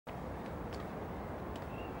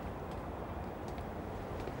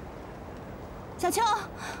小秋，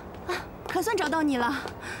啊，可算找到你了。啊，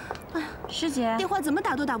师姐，电话怎么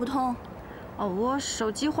打都打不通。哦，我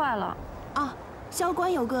手机坏了。啊，萧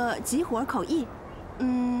官有个急活口译，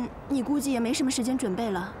你估计也没什么时间准备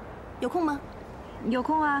了，有空吗？有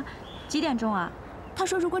空啊，几点钟啊？他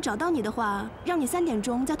说如果找到你的话，让你3点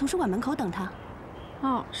钟在图书馆门口等他。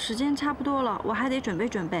哦，时间差不多了，我还得准备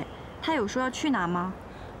准备。他有说要去哪吗？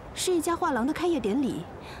是一家画廊的开业典礼。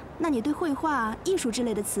那你对绘画、艺术之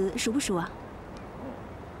类的词熟不熟啊？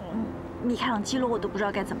米开朗基罗我都不知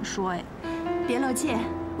道该怎么说哎。别露怯，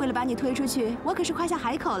为了把你推出去，我可是夸下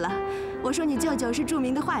海口了。我说你舅舅是著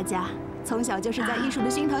名的画家，从小就是在艺术的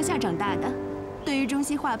熏陶下长大的，对于中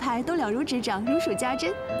西画派都了如指掌，如数家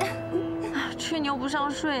珍。吹牛不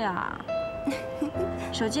上税啊！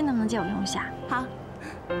手机能不能借我用一下？好，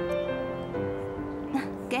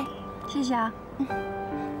给，谢谢啊。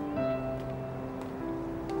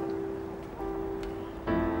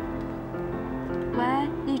喂，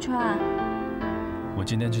立川。我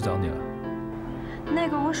今天去找你了。那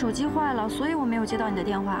个，我手机坏了，所以我没有接到你的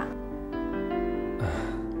电话。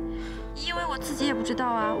因为我自己也不知道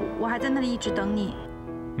啊，我还在那里一直等你。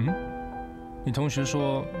你同学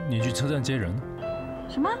说你去车站接人。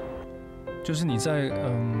什么？就是你在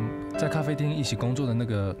咖啡厅一起工作的那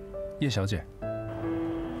个叶小姐。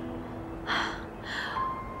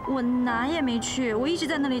我哪也没去，我一直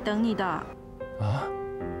在那里等你的。啊？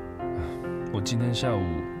我今天下午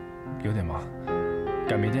有点忙，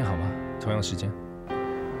改明天好吗？同样时间。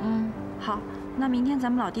好，那明天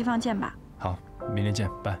咱们老地方见吧。好，明天见，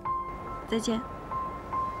拜。再见。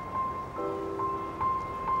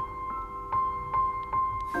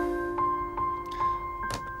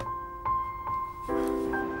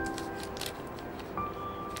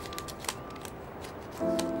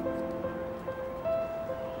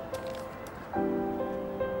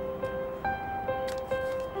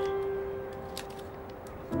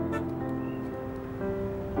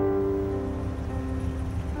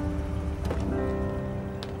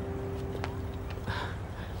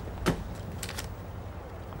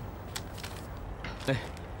哎，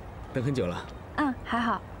等很久了。还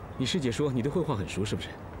好。你师姐说你对绘画很熟，是不是？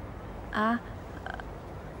啊，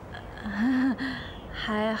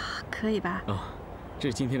还可以吧。哦，这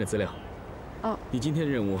是今天的资料。哦，你今天的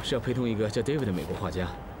任务是要陪同一个叫 David 的美国画家，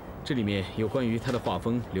这里面有关于他的画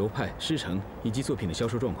风、流派、师承以及作品的销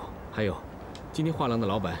售状况，还有，今天画廊的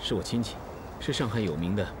老板是我亲戚，是上海有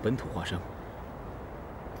名的本土画商。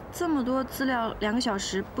这么多资料，2个小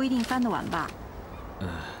时不一定翻得完吧？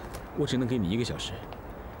我只能给你1个小时，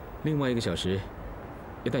另外1个小时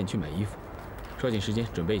要带你去买衣服，抓紧时间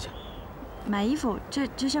准备一下。买衣服，这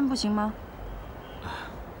先不行吗？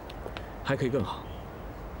还可以更好。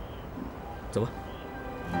走吧。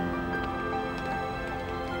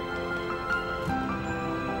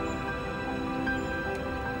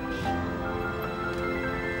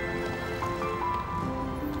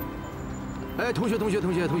哎，同学，请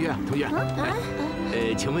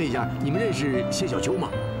问一下，你们认识谢小秋吗？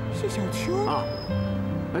谢小秋啊？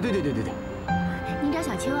哎，对。您找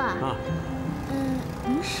小秋啊？啊。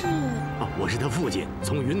您是？啊，我是他父亲，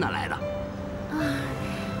从云南来的。啊，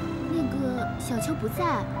那个小秋不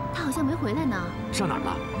在，他好像没回来呢。上哪儿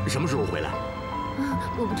了？什么时候回来？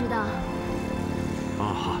我不知道。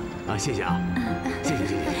哦，好啊，谢谢啊，谢谢。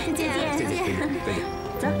再见。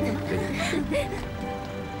走。再见。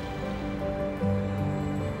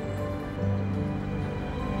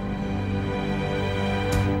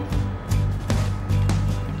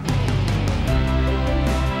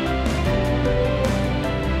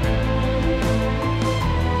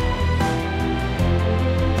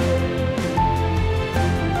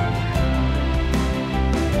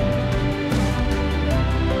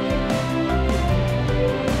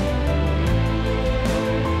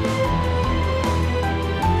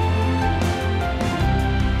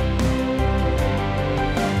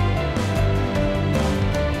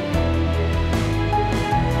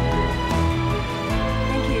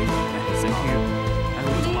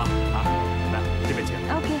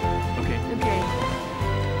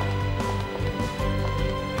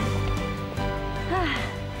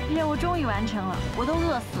完成了，我都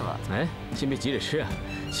饿死了。哎，先别急着吃啊，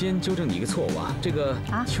先纠正你一个错误啊。这个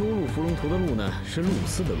秋鹭芙蓉图的鹭呢，是鹭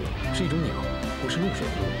鸶的鹭，是一种鸟，不是露水的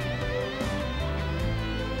露。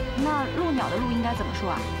那鹭鸟的鹭应该怎么说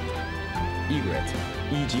啊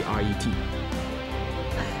 ？egret，E-G-R-E-T。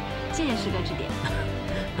谢谢师哥指点。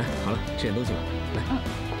哎，好了，吃点东西吧，来。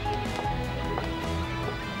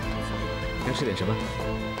要吃点什么？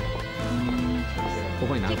我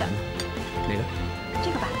帮你拿个盘子。哪个？这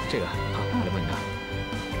个吧。这个好，我来帮你拿。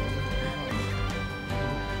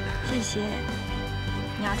谢谢。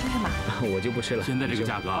你要吃什么？我就不吃了。现在这个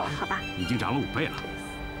价格啊，好吧，已经涨了5倍了。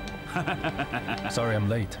Sorry, I'm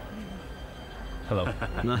late. Hello.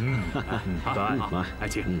 好，来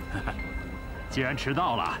请。既然迟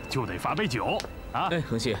到了，就得罚杯酒啊！哎，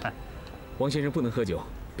恒谢，王先生不能喝酒，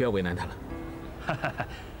不要为难他了。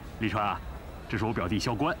立川啊，这是我表弟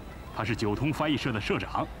萧关，他是九通翻译社的社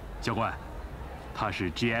长。萧关，他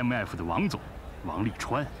是 GMF 的王总，王立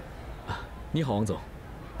川。你好，王总。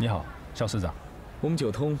你好，肖社长。我们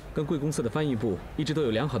九通跟贵公司的翻译部一直都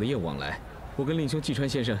有良好的业务往来，我跟令兄季川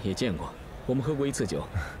先生也见过，我们喝过一次酒，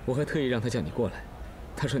我还特意让他叫你过来。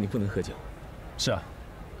他说你不能喝酒。是啊，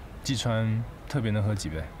季川特别能喝几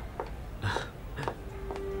杯。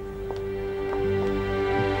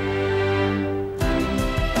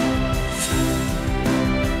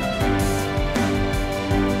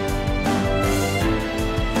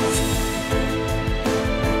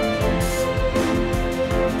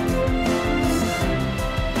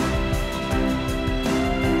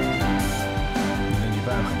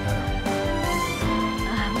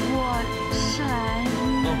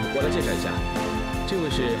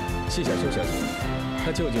谢小秋小姐，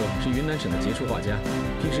她舅舅是云南省的杰出画家，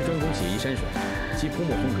平时专攻写意山水，其泼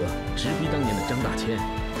墨风格直逼当年的张大千。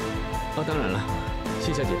当然了，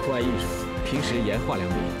谢小姐酷爱艺术，平时也爱画两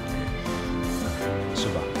笔，是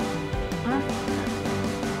吧？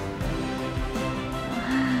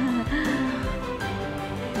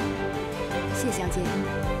谢小姐，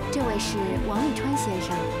这位是王立川先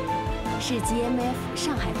生，是 GMF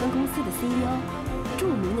上海分公司的 CEO， 著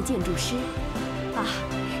名的建筑师。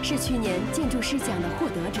是去年建筑师奖的获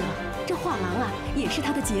得者，这画廊啊也是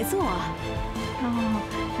他的杰作啊。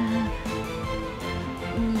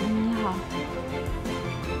你好。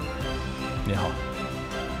你好。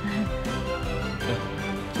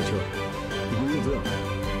秋秋，你不肚子饿吗？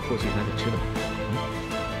过去拿点吃的吧。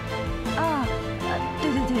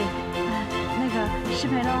对，那个失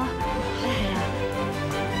陪喽。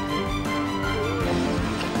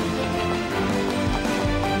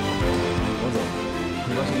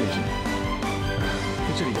很高兴认识你，对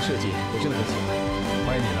这里的设计我真的很喜欢，欢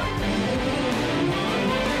迎你来。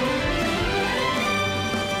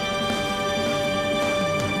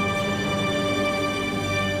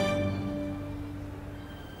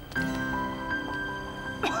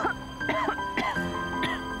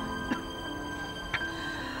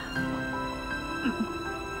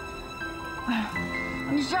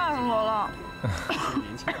你吓死我了！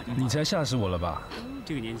你才吓死我了吧？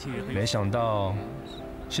这个年轻人没想到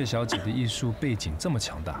谢小姐的艺术背景这么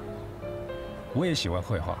强大。我也喜欢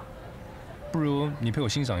绘画，不如你陪我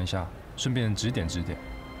欣赏一下，顺便指点指点。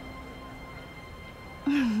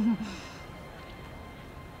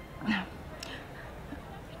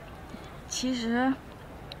其实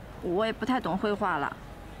我也不太懂绘画了。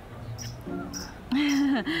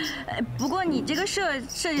不过你这个设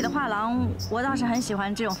计的画廊，我倒是很喜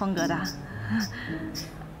欢这种风格的。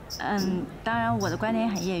当然我的观点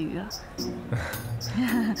也很业余了。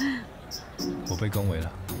我被恭维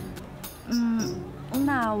了。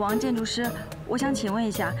那王建筑师，我想请问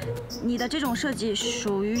一下，你的这种设计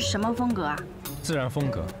属于什么风格啊？自然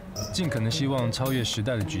风格，尽可能希望超越时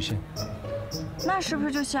代的局限。那是不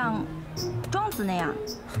是就像庄子那样？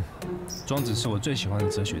庄子是我最喜欢的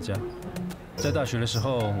哲学家，在大学的时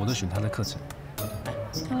候我都选他的课程。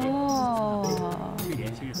哦，这个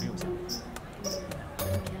年轻人很有想法。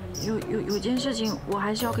有件事情我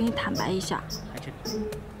还是要跟你坦白一下。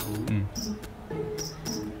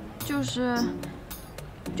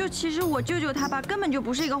就其实我舅舅他吧，根本就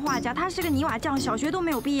不是一个画家，他是个泥瓦匠，小学都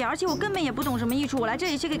没有毕业，而且我根本也不懂什么艺术，我来这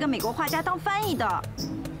里是给个美国画家当翻译的。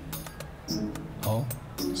哦。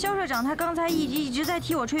肖社长他刚才一直在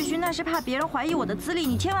替我吹嘘，那是怕别人怀疑我的资历，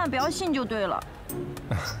你千万不要信就对了。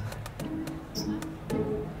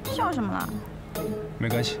笑什么了？没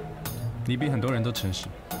关系，你比很多人都诚实。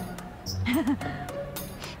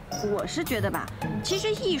我是觉得吧，其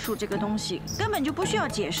实艺术这个东西根本就不需要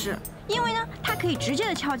解释，因为呢，它可以直接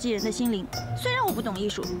的敲击人的心灵。虽然我不懂艺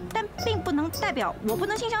术，但并不能代表我不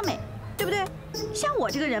能欣赏美，对不对？像我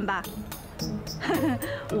这个人吧，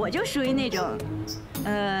我就属于那种，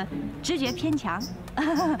直觉偏强，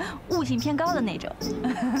悟性偏高的那种。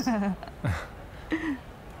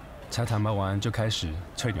才谈判完就开始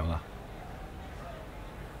吹牛了。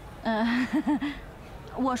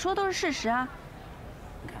我说都是事实啊。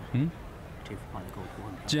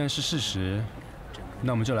既然是事实，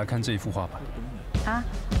那我们就来看这一幅画吧。啊？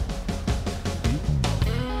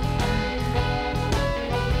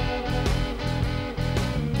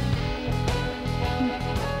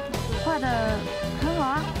画得很好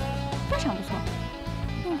啊，非常不错。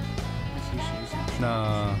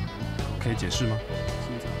那可以解释吗？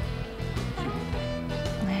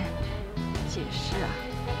是啊。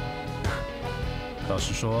老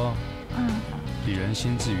实说，比人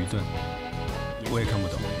心智愚钝，我也看不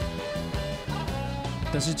懂。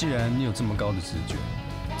但是既然你有这么高的直觉，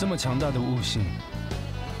这么强大的悟性，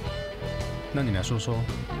那你来说说，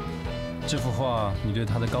这幅画你对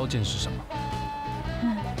它的高见是什么？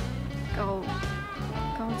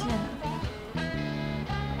高见啊。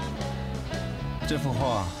这幅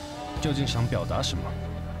画究竟想表达什么？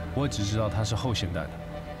我只知道它是后现代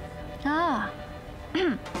的。啊，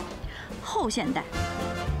后现代。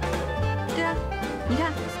对啊，你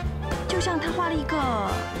看，就像他画了一个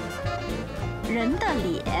人的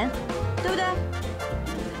脸，对不对？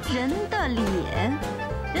人的脸，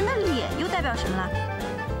人的脸又代表什么了？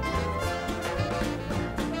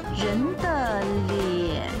人的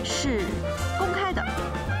脸是公开的，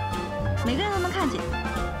每个人都能看见。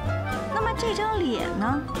那么这张脸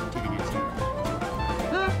呢？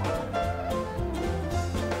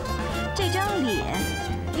这张脸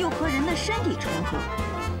又和人的身体重合，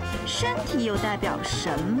身体又代表什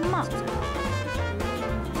么？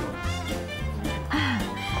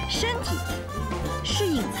身体是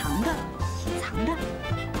隐藏的，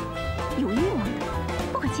有欲望的，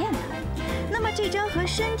不可见的。那么这张和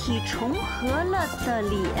身体重合了的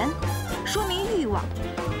脸，说明欲望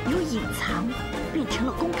由隐藏变成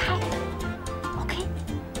了公开。OK，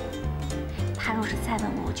 他若是再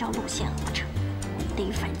问我就要露馅不成，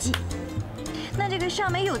得反击。那这个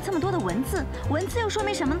上面有这么多的文字，文字又说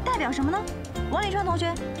明什么？代表什么呢？王立川同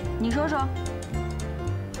学，你说说。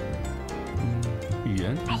语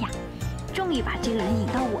言。哎呀，终于把这个人引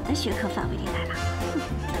到我的学科范围里来了。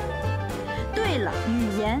对了，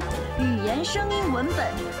语言、声音、文本，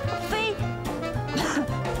非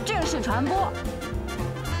正式传播。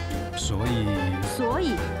所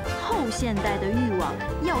以，后现代的欲望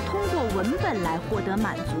要通过文本来获得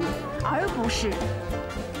满足，而不是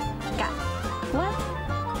感官。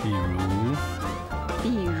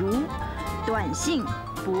比如短信、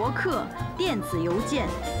博客、电子邮件，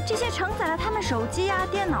这些承载了他们手机啊、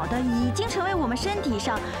电脑的，已经成为我们身体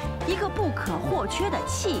上一个不可或缺的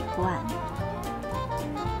器官。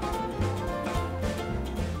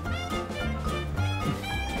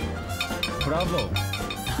Bravo！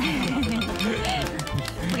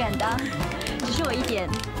 不敢当，只是我一点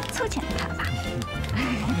粗浅的看法。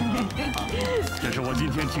这是我今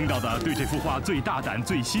天听到的对这幅画最大胆、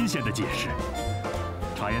最新鲜的解释。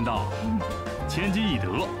常言道，千金易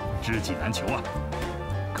得，知己难求啊。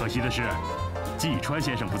可惜的是，季川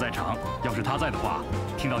先生不在场。要是他在的话，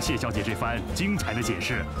听到谢小姐这番精彩的解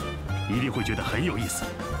释，一定会觉得很有意思。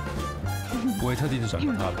我也特地的转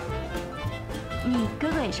告他了。你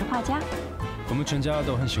哥哥也是画家？我们全家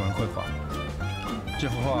都很喜欢绘画，这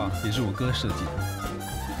幅画也是我哥设计的。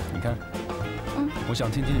你看，我想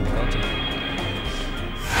听听你的高见。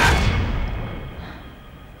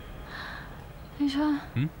立川，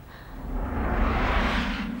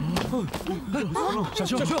小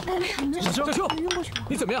秋，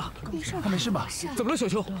你怎么样？他没事吧？怎么了，小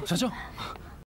秋？小秋，